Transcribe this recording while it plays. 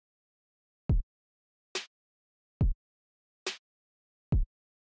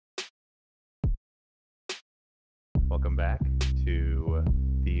Welcome back to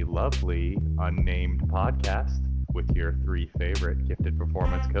the lovely unnamed podcast with your three favorite gifted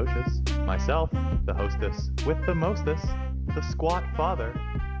performance coaches. Myself, the hostess with the mostest, the squat father,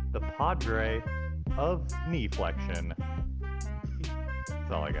 the padre of knee flexion.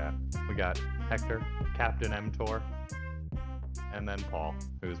 That's all I got. We got Hector, Captain Mtor, and then Paul,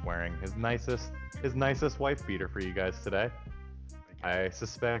 who's wearing his nicest wife beater for you guys today. I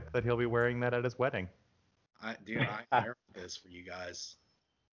suspect that he'll be wearing that at his wedding. I inherited this for you guys.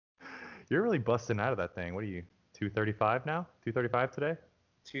 You're really busting out of that thing. What are you, 235 now? 235 today?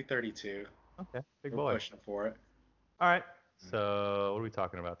 232. Okay, big We're boy. pushing for it. All right. So what are we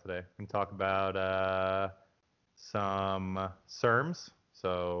talking about today? We can talk about some SERMs.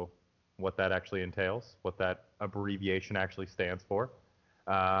 So what that actually entails, what that abbreviation actually stands for.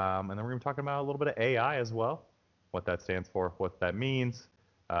 And then we're going to be talking about a little bit of AI as well, what that stands for, what that means,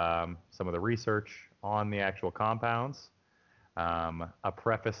 some of the research on the actual compounds. A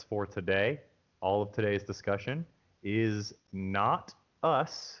preface for today, all of today's discussion is not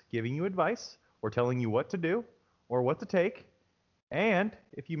us giving you advice or telling you what to do or what to take. And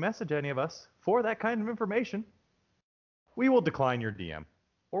if you message any of us for that kind of information, we will decline your DM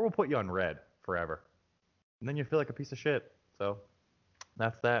or we'll put you on red forever. And then you feel like a piece of shit. So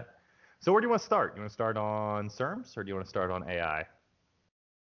that's that. So where do you want to start? You want to start on SERMs or do you want to start on AI?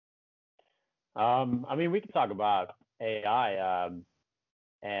 I mean, we can talk about AI,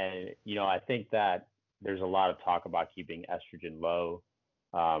 and I think that there's a lot of talk about keeping estrogen low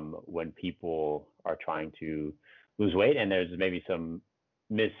when people are trying to lose weight, and there's maybe some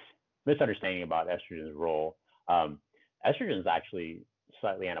misunderstanding about estrogen's role. Estrogen is actually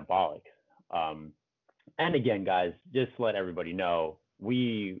slightly anabolic, and again, guys, just to let everybody know,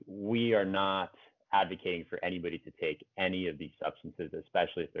 we are not advocating for anybody to take any of these substances,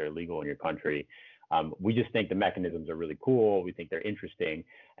 especially if they're illegal in your country. We just think the mechanisms are really cool. We think they're interesting,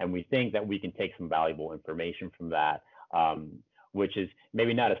 and we think that we can take some valuable information from that, which is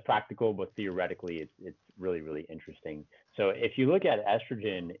maybe not as practical, but theoretically, it's really, really interesting. So if you look at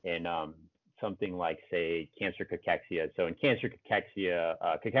estrogen in something like, say, cancer cachexia. So in cancer cachexia,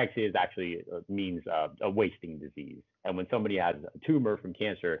 cachexia is actually means a wasting disease. And when somebody has a tumor from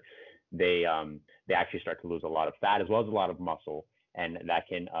cancer, they actually start to lose a lot of fat as well as a lot of muscle, and that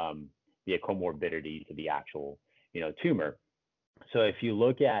can be a comorbidity to the actual tumor. So if you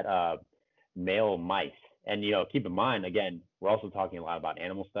look at male mice, and keep in mind, again, we're also talking a lot about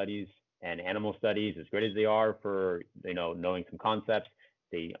animal studies, and animal studies, as great as they are for knowing some concepts,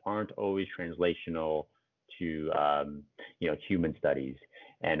 they aren't always translational to human studies.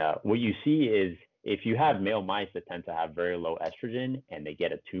 And what you see is, if you have male mice that tend to have very low estrogen and they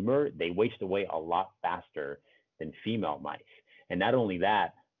get a tumor, they waste away a lot faster than female mice. And not only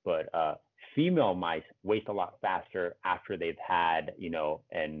that, but female mice waste a lot faster after they've had,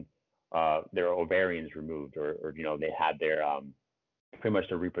 their ovaries removed, or they had their pretty much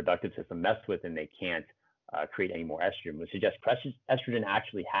their reproductive system messed with, and they can't create any more estrogen, which suggests estrogen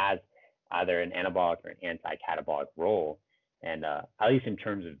actually has either an anabolic or an anti-catabolic role. And at least in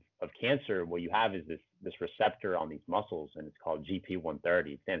terms of cancer, what you have is this receptor on these muscles, and it's called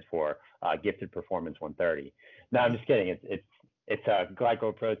GP130. It stands for Gifted Performance 130. No, I'm just kidding. It's a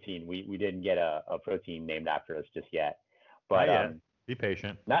glycoprotein. We didn't get a protein named after us just yet. But not yet. Be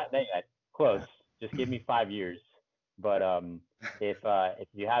patient. Not yet. Close. Just give me 5 years. But if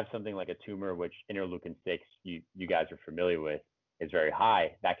you have something like a tumor, which interleukin 6, you guys are familiar with, is very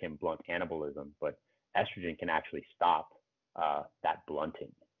high, that can blunt anabolism. But estrogen can actually stop that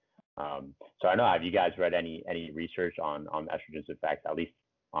blunting. So I don't know, have you guys read any research on estrogen's effects, at least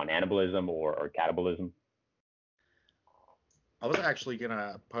on anabolism or catabolism? I was actually going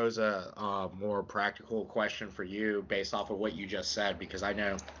to pose a more practical question for you based off of what you just said, because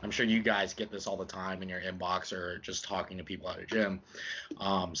I'm sure you guys get this all the time in your inbox or just talking to people at a gym.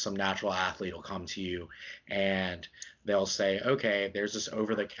 Some natural athlete will come to you and they'll say, okay, there's this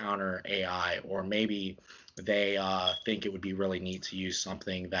over-the-counter AI, or maybe they think it would be really neat to use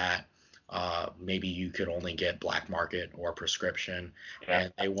something that maybe you could only get black market or prescription,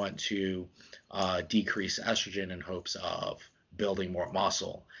 and they want to decrease estrogen in hopes of building more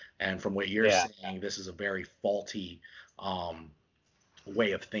muscle. And from what you're saying, this is a very faulty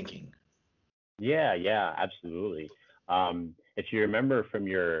way of thinking. Yeah, absolutely. If you remember from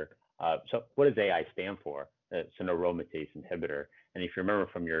your, so what does AI stand for? It's an aromatase inhibitor. And if you remember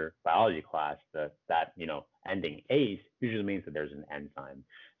from your biology class, that ending ase usually means that there's an enzyme.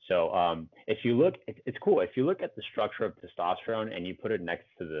 So if you look, it's cool. If you look at the structure of testosterone and you put it next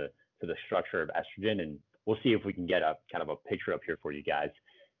to the structure of estrogen, and we'll see if we can get a kind of a picture up here for you guys.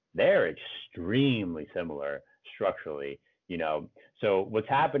 They're extremely similar. structurally. So what's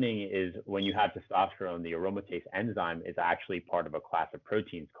happening is when you have testosterone, the aromatase enzyme is actually part of a class of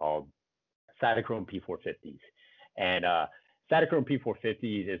proteins called cytochrome P450s. And cytochrome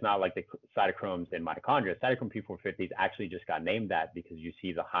P450s is not like the cytochromes in mitochondria. Cytochrome P450s actually just got named that because you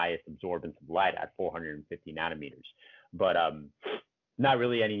see the highest absorbance of light at 450 nanometers. But not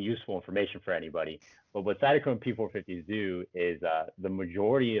really any useful information for anybody. But what cytochrome P450s do is the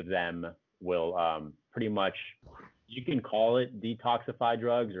majority of them will pretty much, you can call it detoxify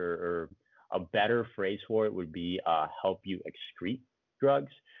drugs, or a better phrase for it would be help you excrete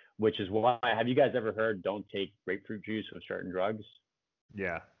drugs, which is why, have you guys ever heard don't take grapefruit juice with certain drugs?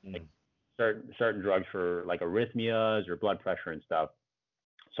 Yeah. Like certain drugs for like arrhythmias or blood pressure and stuff.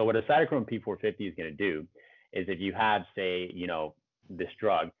 So what a cytochrome P450 is going to do is if you have, say, this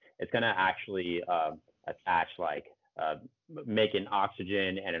drug, it's going to actually attach like make an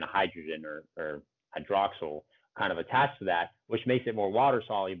oxygen and a hydrogen or hydroxyl kind of attached to that, which makes it more water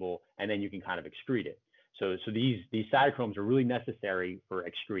soluble, and then you can kind of excrete it. So these cytochromes are really necessary for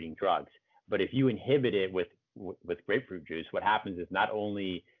excreting drugs. But if you inhibit it with grapefruit juice, what happens is not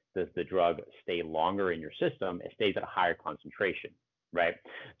only does the drug stay longer in your system, it stays at a higher concentration, right?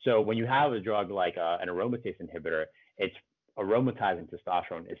 So when you have a drug like an aromatase inhibitor, it's aromatizing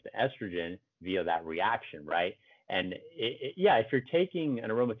testosterone is the estrogen via that reaction, right? And if you're taking an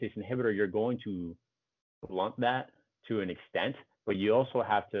aromatase inhibitor, you're going to blunt that to an extent, but you also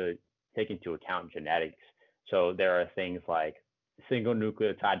have to take into account genetics. So there are things like single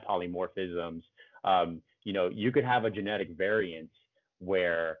nucleotide polymorphisms. You could have a genetic variance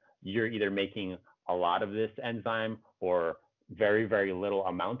where you're either making a lot of this enzyme or very, very little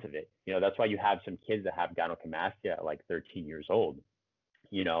amount of it. That's why you have some kids that have gynecomastia at like 13 years old.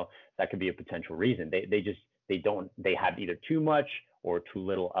 That could be a potential reason. They have either too much or too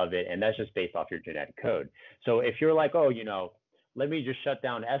little of it. And that's just based off your genetic code. So if you're like, let me just shut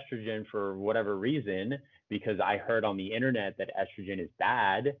down estrogen for whatever reason, because I heard on the internet that estrogen is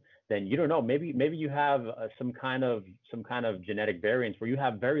bad, then you don't know. Maybe you have some kind of genetic variance where you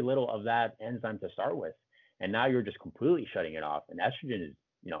have very little of that enzyme to start with. And now you're just completely shutting it off. And estrogen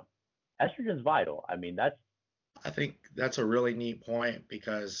is vital. I think that's a really neat point,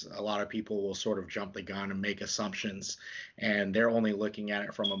 because a lot of people will sort of jump the gun and make assumptions, and they're only looking at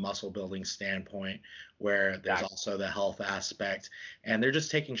it from a muscle building standpoint, where there's also the health aspect, and they're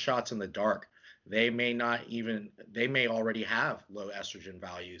just taking shots in the dark. They may already have low estrogen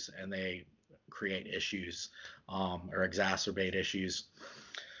values, and they create issues or exacerbate issues.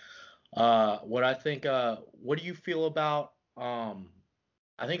 What do you feel about,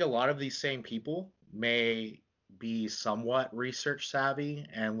 I think a lot of these same people may be somewhat research savvy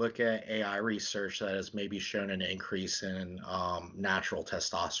and look at AI research that has maybe shown an increase in natural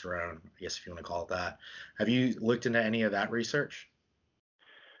testosterone, I guess, if you want to call it that. Have you looked into any of that research?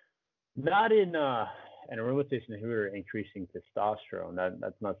 Not in an aromatase inhibitor increasing testosterone.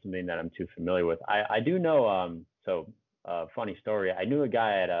 That's not something that I'm too familiar with. I do know, funny story. I knew a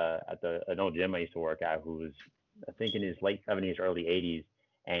guy at an old gym I used to work at who was, I think, in his late 70s, early 80s,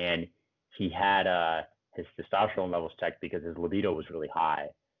 and he had his testosterone levels checked because his libido was really high.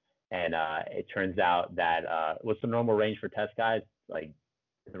 And it turns out that what's the normal range for test guys? Like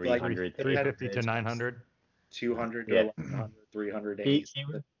 300, 350 to 900, 200 to 1100, 300.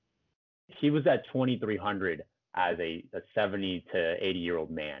 He was at 2300 as a 70 to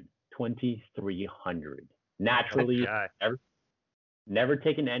 80-year-old man. 2300 naturally, never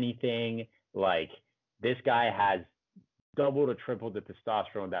taken anything. Like, this guy has doubled or tripled the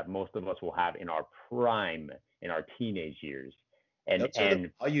testosterone that most of us will have in our prime, in our teenage years. And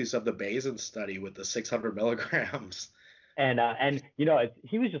the values of the Bazin study with the 600 milligrams. And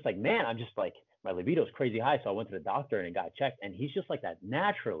he was just like, man, I'm just like, my libido is crazy high. So I went to the doctor and it got checked, and he's just like that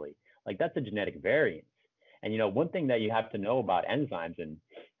naturally. Like, that's a genetic variance. And one thing that you have to know about enzymes, and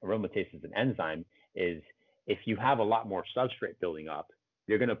aromatase is an enzyme, is if you have a lot more substrate building up,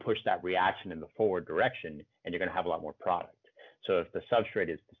 you're going to push that reaction in the forward direction, and you're going to have a lot more product. So if the substrate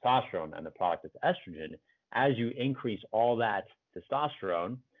is testosterone and the product is estrogen, as you increase all that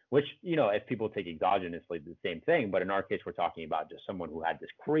testosterone, which, if people take exogenously, the same thing, but in our case, we're talking about just someone who had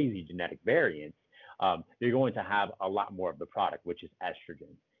this crazy genetic variance, you're going to have a lot more of the product, which is estrogen.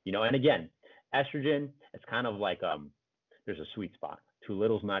 And again, estrogen, it's kind of like there's a sweet spot. Too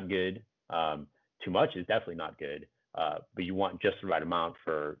little's not good. Too much is definitely not good. But you want just the right amount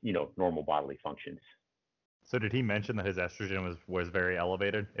for, normal bodily functions. So did he mention that his estrogen was very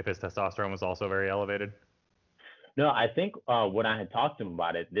elevated, if his testosterone was also very elevated? No, I think when I had talked to him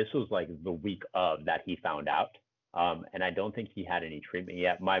about it, this was like the week of that he found out. And I don't think he had any treatment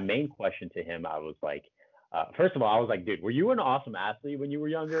yet. My main question to him, I was like, First of all, I was like, dude, were you an awesome athlete when you were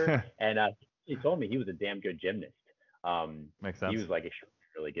younger? And he told me he was a damn good gymnast. Makes He sense. was like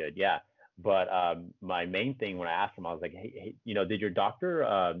really good, yeah. But my main thing when I asked him, I was like, hey, did your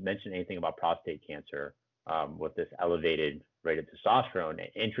doctor mention anything about prostate cancer with this elevated rate of testosterone? And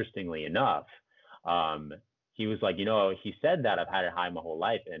interestingly enough, he was like, he said that I've had it high my whole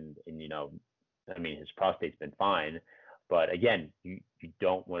life, and I mean, his prostate's been fine, but again, you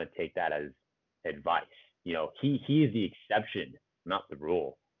don't want to take that as advice. He is the exception, not the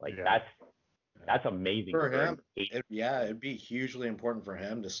rule. Like Yeah. that's amazing For for him, it'd be hugely important for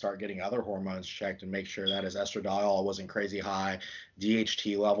him to start getting other hormones checked and make sure that his estradiol wasn't crazy high,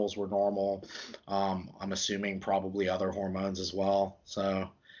 DHT levels were normal. I'm assuming probably other hormones as well. So,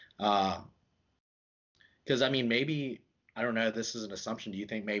 because I mean, maybe I don't know. This is an assumption. Do you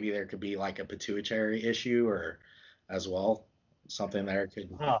think maybe there could be like a pituitary issue or as well? Something there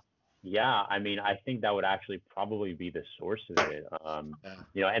could. Yeah, I mean, I think that would actually probably be the source of it.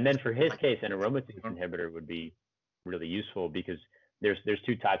 Yeah. And then for his case, an aromatase inhibitor would be really useful because there's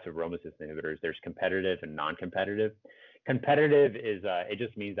two types of aromatase inhibitors. There's competitive and non-competitive. Competitive is it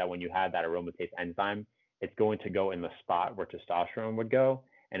just means that when you have that aromatase enzyme, it's going to go in the spot where testosterone would go,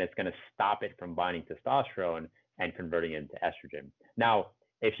 and it's going to stop it from binding testosterone and converting it into estrogen. Now,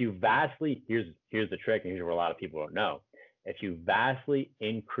 if you vastly here's the trick, and here's where a lot of people don't know. If you vastly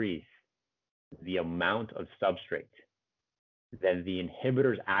increase the amount of substrate, then the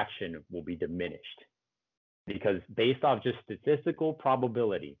inhibitor's action will be diminished. Because based off just statistical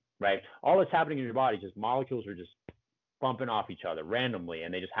probability, right? All that's happening in your body is just molecules are just bumping off each other randomly,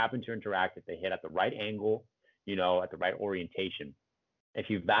 and they just happen to interact if they hit at the right angle, at the right orientation. If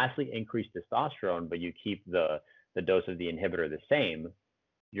you vastly increase testosterone, but you keep the dose of the inhibitor the same,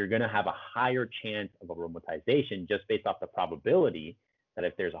 you're going to have a higher chance of aromatization just based off the probability that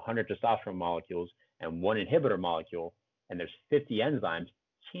if there's 100 testosterone molecules and one inhibitor molecule and there's 50 enzymes,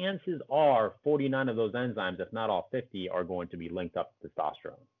 chances are 49 of those enzymes, if not all 50, are going to be linked up to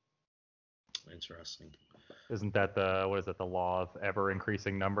testosterone. Interesting. Isn't that the law of ever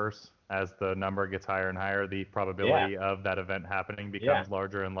increasing numbers? As the number gets higher and higher, the probability of that event happening becomes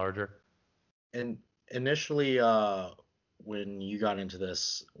larger and larger. And initially, when you got into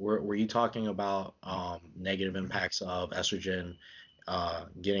this, were you talking about negative impacts of estrogen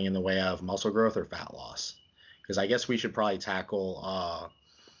getting in the way of muscle growth or fat loss? Because I guess we should probably tackle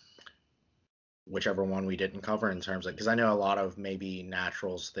whichever one we didn't cover in terms of, because I know a lot of maybe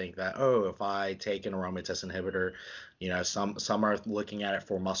naturals think that, oh, if I take an aromatase inhibitor, some are looking at it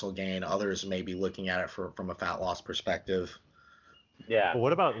for muscle gain, others may be looking at it from a fat loss perspective. Yeah. But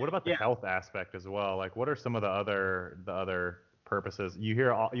what about the health aspect as well? Like, what are some of the other purposes?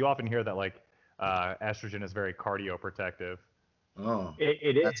 You often hear that like estrogen is very cardioprotective. Oh,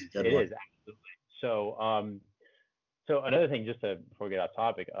 it is. That's a good it one. is absolutely. So another thing, just before we get off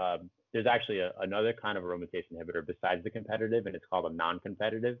topic, there's actually another kind of aromatase inhibitor besides the competitive, and it's called a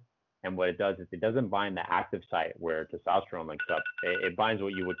non-competitive. And what it does is it doesn't bind the active site where testosterone links up. It binds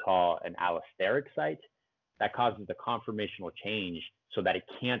what you would call an allosteric site that causes the conformational change so that it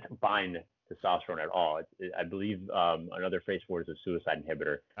can't bind testosterone at all. I believe another phrase for it is a suicide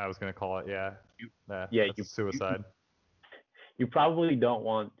inhibitor. I was going to call it, suicide. You probably don't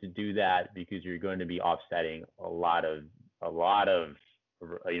want to do that because you're going to be offsetting a lot of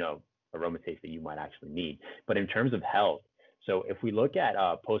aromatase that you might actually need. But in terms of health, so if we look at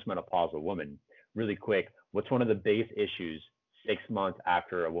postmenopausal women, really quick, what's one of the biggest issues 6 months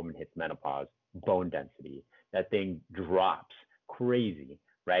after a woman hits menopause? Bone density. That thing drops crazy,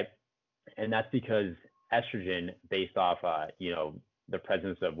 right? And that's because estrogen, based off the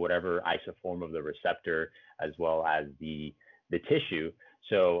presence of whatever isoform of the receptor as well as the tissue.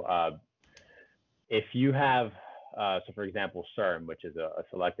 So if you have, for example, SERM, which is a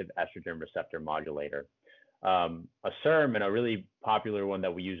selective estrogen receptor modulator, a SERM, and a really popular one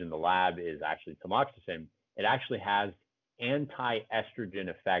that we use in the lab is actually tamoxifen. It actually has anti-estrogen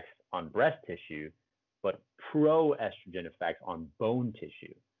effects on breast tissue, but pro-estrogen effects on bone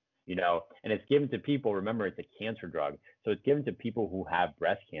tissue. And it's given to people, remember, it's a cancer drug. So it's given to people who have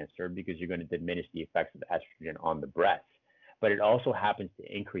breast cancer because you're going to diminish the effects of estrogen on the breast. But it also happens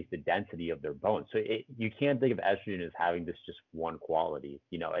to increase the density of their bones. So you can't think of estrogen as having this just one quality.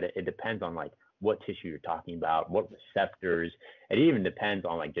 It depends on like what tissue you're talking about, what receptors. It even depends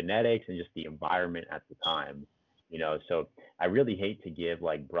on like genetics and just the environment at the time. So I really hate to give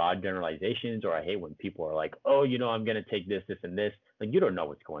like broad generalizations, or I hate when people are like, oh, I'm going to take this, and this. Like, you don't know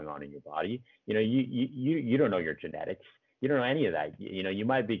what's going on in your body. You don't know your genetics. You don't know any of that. You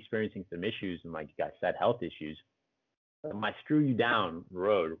might be experiencing some issues, and like you guys said, health issues. It might screw you down the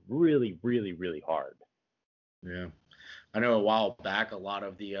road really, really, really hard. Yeah. I know a while back, a lot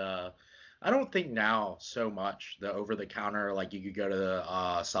of the, I don't think now so much the over the counter, like you could go to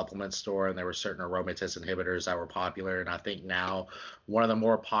the supplement store and there were certain aromatase inhibitors that were popular. And I think now one of the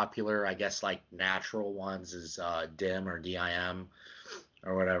more popular, I guess, like natural ones is DIM or DIM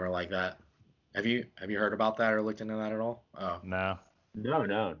or whatever like that. Have you heard about that or looked into that at all? Oh, No. No,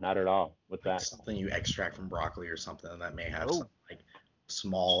 no, not at all. What's like that? something you extract from broccoli or something that may have some Oh, like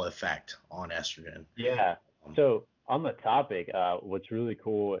small effect on estrogen. Yeah. Um, So on the topic, what's really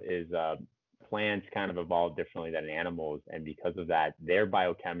cool is plants kind of evolve differently than animals, and because of that, their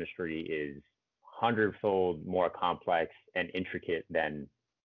biochemistry is hundredfold more complex and intricate than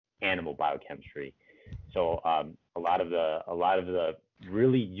animal biochemistry. So a lot of the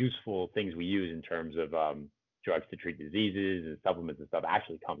really useful things we use in terms of drugs to treat diseases and supplements and stuff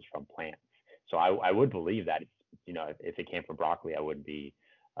actually comes from plants. So I would believe that it's, if it came from broccoli,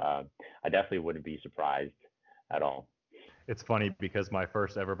 uh, I definitely wouldn't be surprised at all. it's funny because my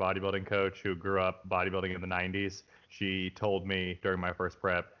first ever bodybuilding coach, who grew up bodybuilding in the 90s, she told me during my first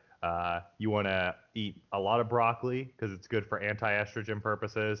prep, you want to eat a lot of broccoli because it's good for anti-estrogen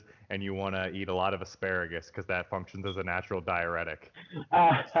purposes, and you want to eat a lot of asparagus because that functions as a natural diuretic.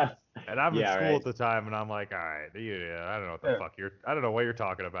 And I'm in Yeah, school right. at the time, and I'm like, all right, I don't know what the fuck I don't know what you're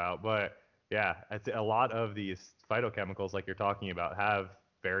talking about, but yeah, it's a lot of these phytochemicals, like you're talking about, have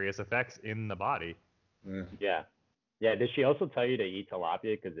various effects in the body. yeah. Yeah, yeah. Did she also tell you to eat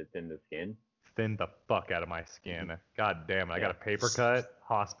tilapia because it's in the skin? Thin the fuck out of my skin. God damn it, I got Yeah, a paper cut,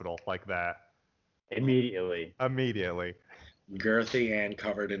 hospital like that immediately. immediately. Girthy and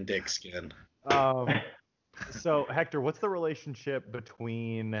covered in dick skin. Um, So, Hector, what's the relationship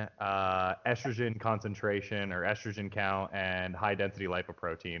between estrogen concentration or estrogen count and high density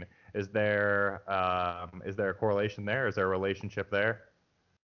lipoprotein? Is there a correlation there? Is there a relationship there?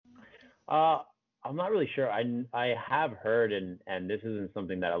 Uh, I'm not really sure. I have heard, and this isn't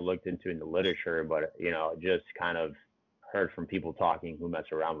something that I looked into in the literature, but just kind of heard from people talking who mess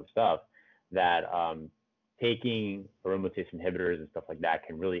around with stuff that taking aromatase inhibitors and stuff like that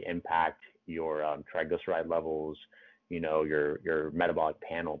can really impact your triglyceride levels, your metabolic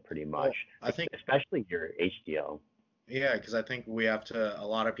panel pretty much, Well, I think, especially your HDL. yeah, because I think we have to, a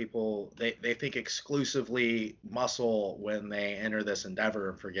lot of people, they think exclusively muscle when they enter this endeavor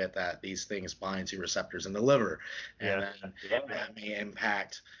and forget that these things bind to receptors in the liver. And Yeah. then Yeah, that may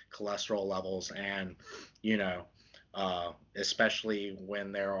impact cholesterol levels. And, you know, especially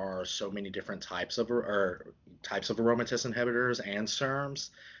when there are so many different types of, or types of aromatase inhibitors and SERMs,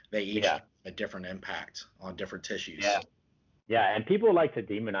 they each yeah, have a different impact on different tissues. yeah, yeah. And people like to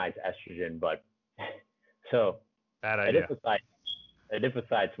demonize estrogen, but so Bad idea. adipocytes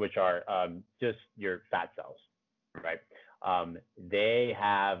adipocytes, which are just your fat cells, right? They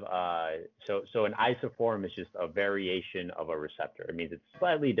have so an isoform is just a variation of a receptor. It means it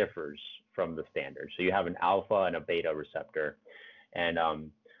slightly differs from the standard. So you have an alpha and a beta receptor, and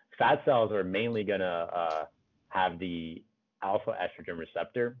fat cells are mainly gonna have the alpha estrogen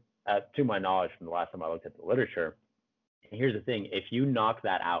receptor. To my knowledge, from the last time I looked at the literature, and here's the thing: if you knock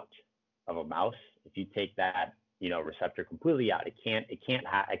that out of a mouse, if you take that receptor completely out, it can't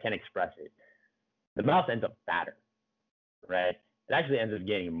express it. The mouse ends up fatter, right? It actually ends up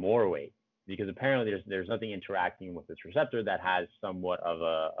gaining more weight because apparently there's nothing interacting with this receptor that has somewhat of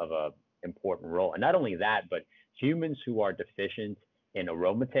a important role. And not only that, but humans who are deficient in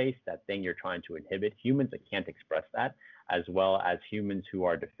aromatase, that thing you're trying to inhibit, humans that can't express that, as well as humans who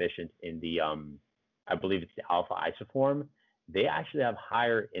are deficient in the I believe it's the alpha isoform, they actually have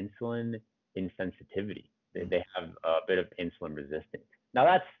higher insulin insensitivity. They have a bit of insulin resistance. Now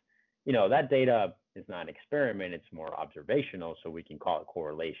that data is not an experiment, it's more observational, so we can call it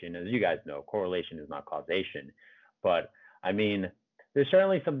correlation. As you guys know, correlation is not causation. But I mean, there's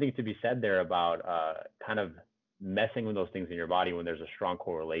certainly something to be said there about kind of messing with those things in your body when there's a strong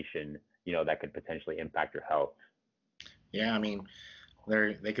correlation, that could potentially impact your health. Yeah, I mean,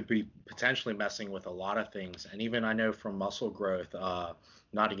 they could be potentially messing with a lot of things, and even I know from muscle growth,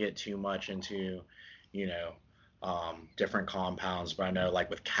 not to get too much into, you know, different compounds, but I know like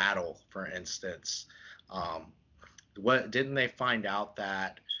with cattle, for instance, um, what didn't they find out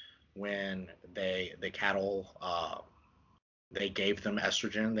that when the cattle they gave them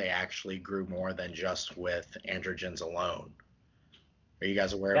estrogen, they actually grew more than just with androgens alone. Are you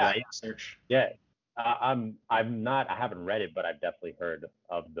guys aware of Yeah, that research? yeah. I'm not. I haven't read it, but I've definitely heard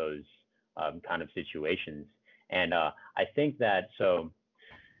of those kind of situations. And I think that so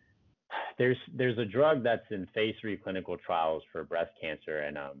there's a drug that's in phase 3 clinical trials for breast cancer,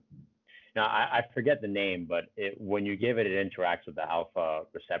 and Now, I forget the name, but when you give it, it interacts with the alpha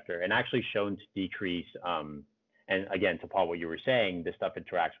receptor and actually shown to decrease. And again, to Paul, what you were saying, this stuff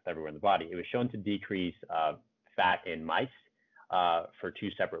interacts with everywhere in the body. It was shown to decrease fat in mice for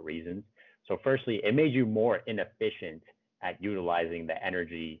two separate reasons. So firstly, it made you more inefficient at utilizing the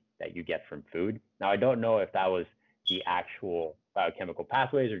energy that you get from food. Now, I don't know if that was the actual biochemical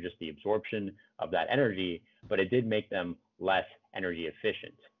pathways or just the absorption of that energy, but it did make them less energy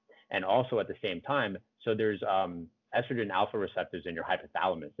efficient. And also at the same time, so there's estrogen alpha receptors in your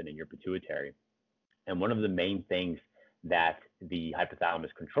hypothalamus and in your pituitary. And one of the main things that the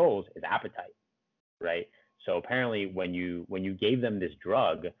hypothalamus controls is appetite, right? So apparently when you gave them this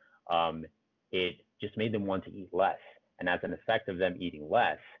drug, it just made them want to eat less. And as an effect of them eating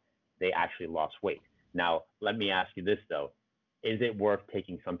less, they actually lost weight. Now, let me ask you this though, is it worth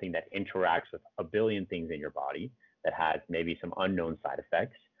taking something that interacts with a billion things in your body that has maybe some unknown side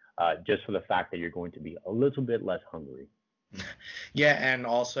effects, just for the fact that you're going to be a little bit less hungry? Yeah, and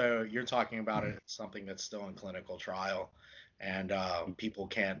also you're talking about it something that's still in clinical trial, and people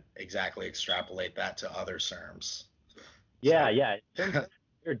can't exactly extrapolate that to other SERMs. Yeah, yeah, they're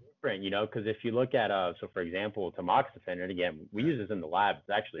different, because if you look at so for example, tamoxifen, and again, we use this in the lab.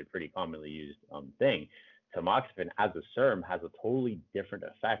 It's actually a pretty commonly used thing. Tamoxifen as a SERM has a totally different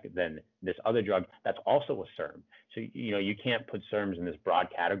effect than this other drug that's also a SERM. So you can't put SERMs in this broad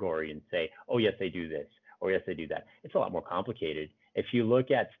category and say, oh yes, they do this, or yes, they do that. It's a lot more complicated. If you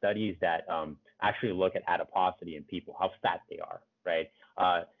look at studies that actually look at adiposity in people, how fat they are, right?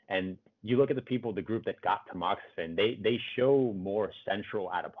 And you look at the group that got tamoxifen, they show more central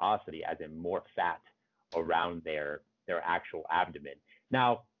adiposity, as in more fat around their actual abdomen.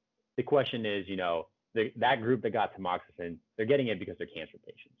 Now, the question is, that group that got tamoxifen, they're getting it because they're cancer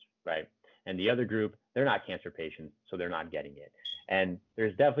patients, right? And the other group, they're not cancer patients, so they're not getting it. And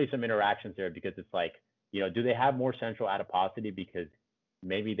there's definitely some interactions there, because it's like, do they have more central adiposity because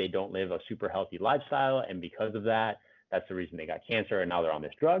maybe they don't live a super healthy lifestyle, and because of that, that's the reason they got cancer and now they're on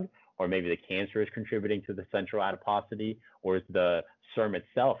this drug? Or maybe the cancer is contributing to the central adiposity, or is the SERM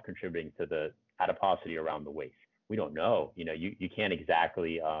itself contributing to the adiposity around the waist? We don't know. You can't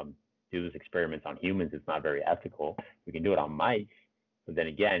exactly do those experiments on humans. It's not very ethical. We can do it on mice, but then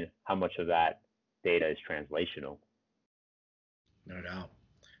again, how much of that data is translational? No doubt.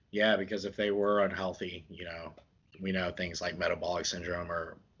 Yeah, because if they were unhealthy, we know things like metabolic syndrome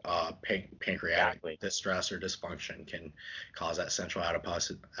or pancreatic distress or dysfunction can cause that central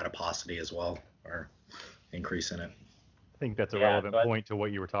adiposity as well, or increase in it. I think that's a relevant point to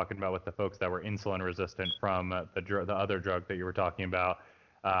what you were talking about with the folks that were insulin resistant from the other drug that you were talking about.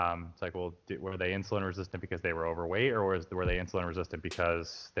 It's like, well, were they insulin resistant because they were overweight, or were they insulin resistant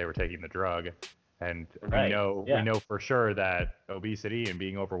because they were taking the drug? And we know for sure that obesity and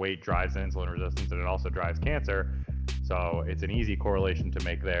being overweight drives insulin resistance, and it also drives cancer. So it's an easy correlation to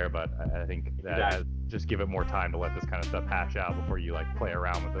make there, but I think that just give it more time to let this kind of stuff hatch out before you play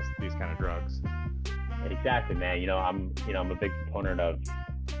around with these kind of drugs. Exactly, man. I'm a big proponent of,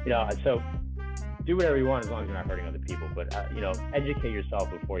 so do whatever you want as long as you're not hurting other people. But educate yourself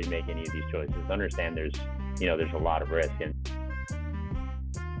before you make any of these choices. Understand there's a lot of risk, and